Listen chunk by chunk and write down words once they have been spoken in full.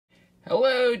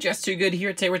Hello, Just Too Good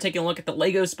here. Today we're taking a look at the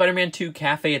LEGO Spider-Man 2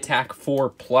 Cafe Attack 4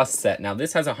 Plus set. Now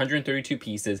this has 132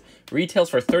 pieces, retails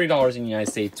for $30 in the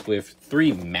United States with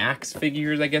 3 max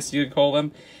figures, I guess you could call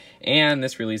them. And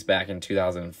this released back in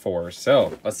 2004.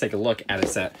 So let's take a look at a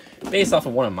set based off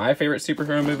of one of my favorite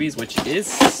superhero movies, which is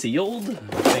sealed.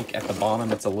 I think at the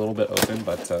bottom it's a little bit open,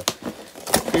 but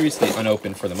previously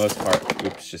unopened for the most part.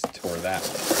 Oops, just tore that.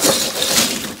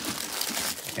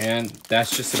 And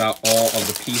that's just about all of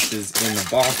the pieces in the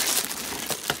box.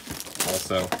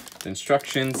 Also, the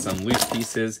instructions, some loose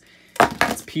pieces.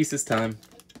 It's pieces time.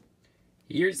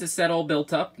 Here's the set all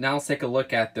built up. Now let's take a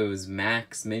look at those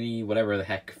max, mini, whatever the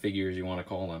heck figures you want to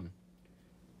call them.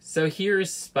 So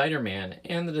here's Spider-Man,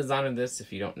 and the design of this,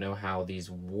 if you don't know how these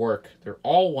work, they're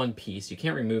all one piece. You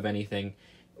can't remove anything.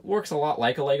 It works a lot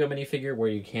like a LEGO minifigure where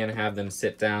you can have them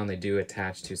sit down. They do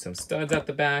attach to some studs at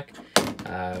the back.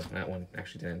 That one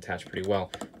actually didn't attach pretty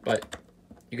well, but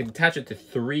you can attach it to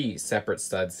 3 separate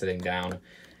studs sitting down.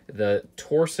 The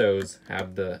torsos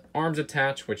have the arms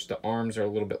attached, which the arms are a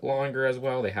little bit longer as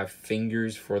well. They have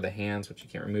fingers for the hands, which you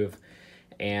can't remove.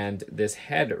 And this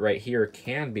head right here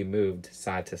can be moved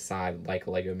side to side like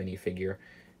a LEGO minifigure.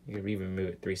 You can even move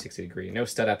it 360 degree. No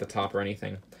stud at the top or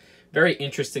anything. Very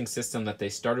interesting system that they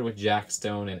started with Jack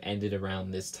Stone and ended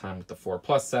around this time with the 4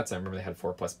 Plus sets. I remember they had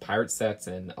 4 Plus Pirate sets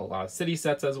and a lot of City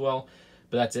sets as well.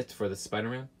 But that's it for the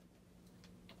Spider-Man.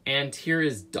 And here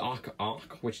is Doc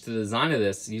Ock, which the design of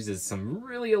this uses some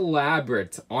really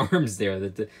elaborate arms there.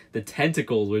 The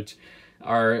tentacles, which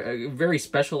are a very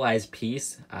specialized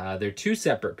piece. They're 2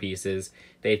 separate pieces.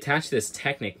 They attach this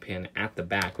Technic pin at the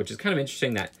back, which is kind of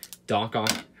interesting that Doc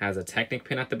Ock has a Technic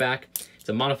pin at the back. It's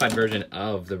a modified version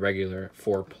of the regular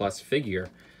 4 Plus figure.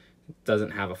 It doesn't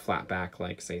have a flat back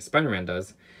like, say, Spider-Man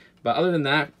does. But other than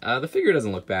that, the figure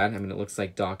doesn't look bad. I mean, it looks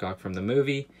like Doc Ock from the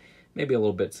movie. Maybe a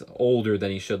little bit older than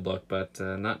he should look, but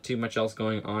not too much else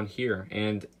going on here.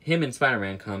 And him and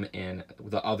Spider-Man come in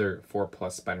the other 4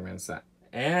 Plus Spider-Man set.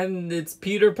 And it's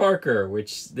Peter Parker,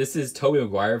 which this is Tobey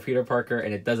Maguire Peter Parker,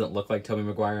 and it doesn't look like Tobey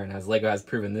Maguire. And as LEGO has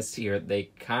proven this year, they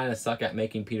kind of suck at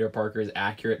making Peter Parkers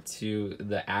accurate to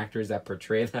the actors that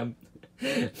portray them.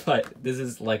 But this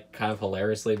is like kind of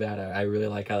hilariously bad. I really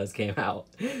like how this came out.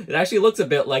 It actually looks a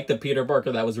bit like the Peter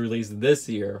Parker that was released this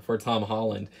year for Tom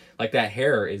Holland. Like that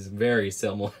hair is very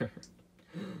similar.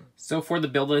 So for the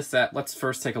build of this set, let's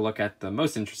first take a look at the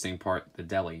most interesting part, the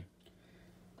deli.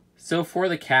 So for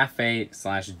the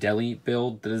cafe/deli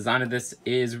build, the design of this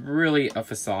is really a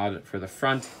facade for the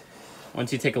front.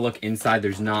 Once you take a look inside,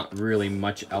 there's not really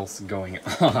much else going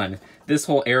on. This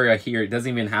whole area here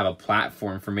doesn't even have a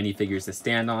platform for minifigures to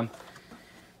stand on.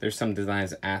 There's some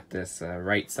designs at this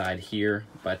right side here,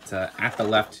 but at the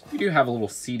left, you do have a little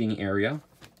seating area,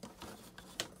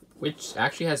 which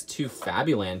actually has 2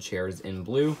 Fabuland chairs in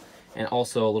blue, and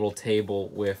also a little table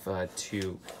with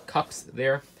 2 cups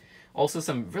there. Also,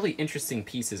 some really interesting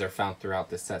pieces are found throughout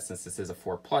this set since this is a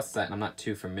 4 Plus set, and I'm not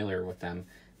too familiar with them.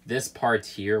 This part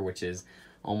here, which is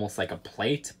almost like a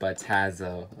plate, but has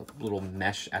a little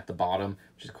mesh at the bottom,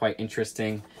 which is quite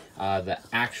interesting. The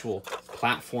actual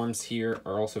platforms here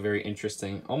are also very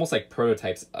interesting, almost like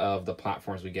prototypes of the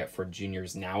platforms we get for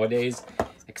juniors nowadays,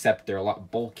 except they're a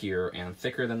lot bulkier and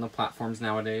thicker than the platforms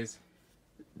nowadays.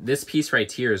 This piece right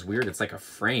here is weird. It's like a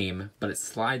frame, but it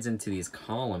slides into these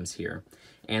columns here.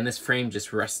 And this frame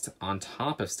just rests on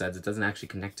top of studs. It doesn't actually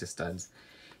connect to studs.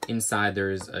 Inside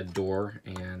there's a door,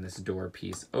 and this door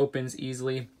piece opens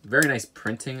easily. Very nice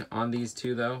printing on these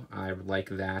two, though. I like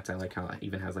that. I like how it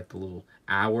even has like the little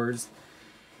hours.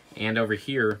 And over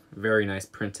here, very nice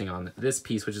printing on this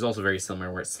piece, which is also very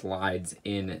similar, where it slides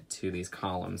into these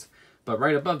columns. But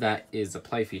right above that is a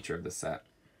play feature of the set,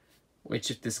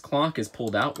 which if this clock is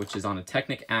pulled out, which is on a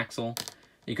Technic axle,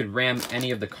 you could ram any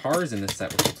of the cars in this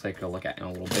set, which we'll take a look at in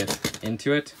a little bit,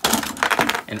 into it,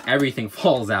 and everything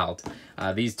falls out.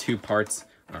 These 2 parts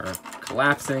are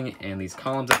collapsing, and these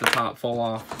columns at the top fall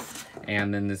off,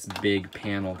 and then this big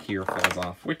panel here falls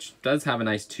off, which does have a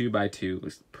nice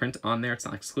 2x2 print on there. It's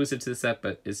not exclusive to the set,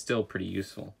 but is still pretty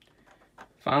useful.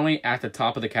 Finally, at the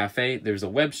top of the cafe, there's a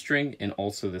web string, and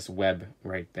also this web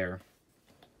right there.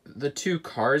 The 2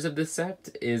 cars of this set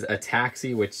is a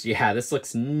taxi, which, yeah, this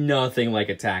looks nothing like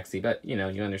a taxi, but, you know,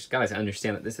 you gotta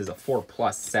understand that this is a 4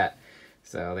 Plus set,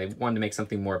 so they wanted to make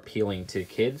something more appealing to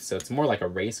kids, so it's more like a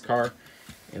race car,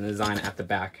 and the design at the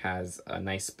back has a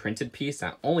nice printed piece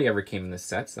that only ever came in this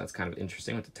set, so that's kind of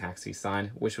interesting with the taxi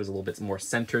sign. Wish it was a little bit more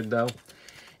centered, though.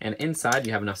 And inside,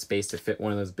 you have enough space to fit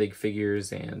one of those big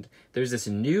figures, and there's this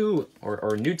new,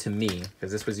 or new to me,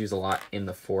 because this was used a lot in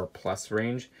the 4 Plus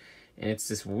range, and it's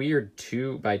this weird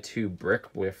 2x2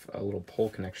 brick with a little pole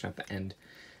connection at the end.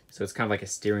 So it's kind of like a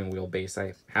steering wheel base.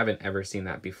 I haven't ever seen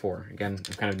that before. Again,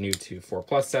 I'm kind of new to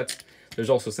 4+ sets. There's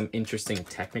also some interesting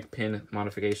Technic pin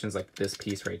modifications, like this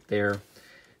piece right there,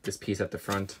 this piece at the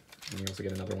front, and you also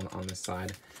get another one on this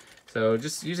side. So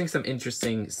just using some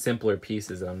interesting, simpler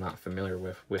pieces that I'm not familiar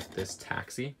with this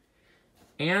taxi.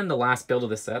 And the last build of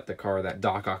the set, the car that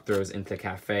Doc Ock throws into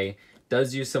Cafe,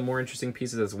 does use some more interesting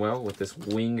pieces as well, with this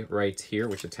wing right here,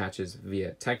 which attaches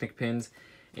via Technic pins,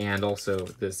 and also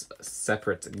this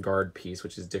separate guard piece,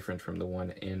 which is different from the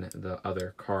one in the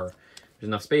other car. There's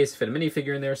enough space to fit a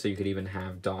minifigure in there, so you could even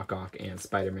have Doc Ock and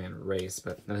Spider-Man race,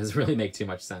 but that doesn't really make too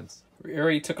much sense. We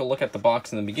already took a look at the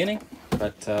box in the beginning,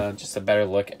 but just a better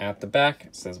look at the back.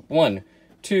 It says 1,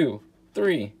 2,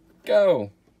 3,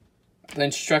 go! The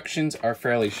instructions are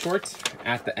fairly short.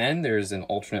 At the end, there's an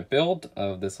alternate build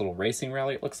of this little racing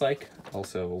rally, it looks like.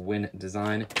 Also a Win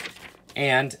design.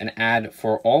 And an ad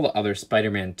for all the other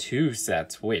Spider-Man 2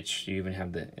 sets, which you even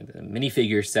have the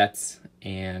minifigure sets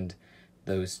and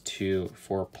those 2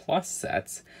 4+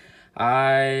 sets.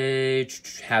 I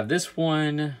have this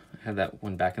one. I had that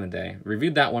one back in the day.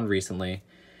 Reviewed that one recently.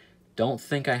 Don't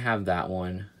think I have that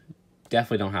one.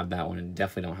 Definitely don't have that one, and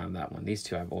definitely don't have that one. These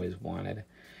two I've always wanted.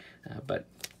 But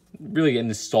really getting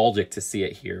nostalgic to see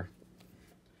it here.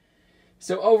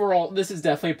 So overall, this is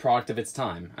definitely a product of its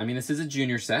time. I mean, this is a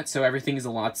junior set, so everything is a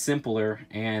lot simpler,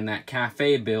 and that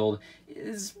Cafe build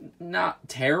is not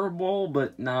terrible,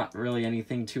 but not really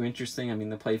anything too interesting. I mean,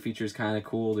 the play feature is kind of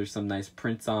cool. There's some nice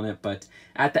prints on it, but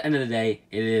at the end of the day,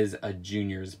 it is a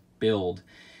junior's build.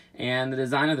 And the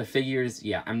design of the figures,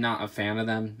 yeah, I'm not a fan of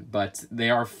them, but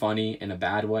they are funny in a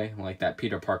bad way. Like that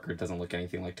Peter Parker doesn't look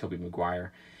anything like Tobey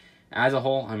Maguire. As a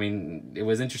whole, I mean, it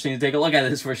was interesting to take a look at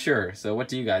this for sure. So what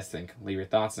do you guys think? Leave your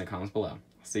thoughts in the comments below.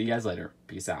 See you guys later.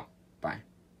 Peace out. Bye.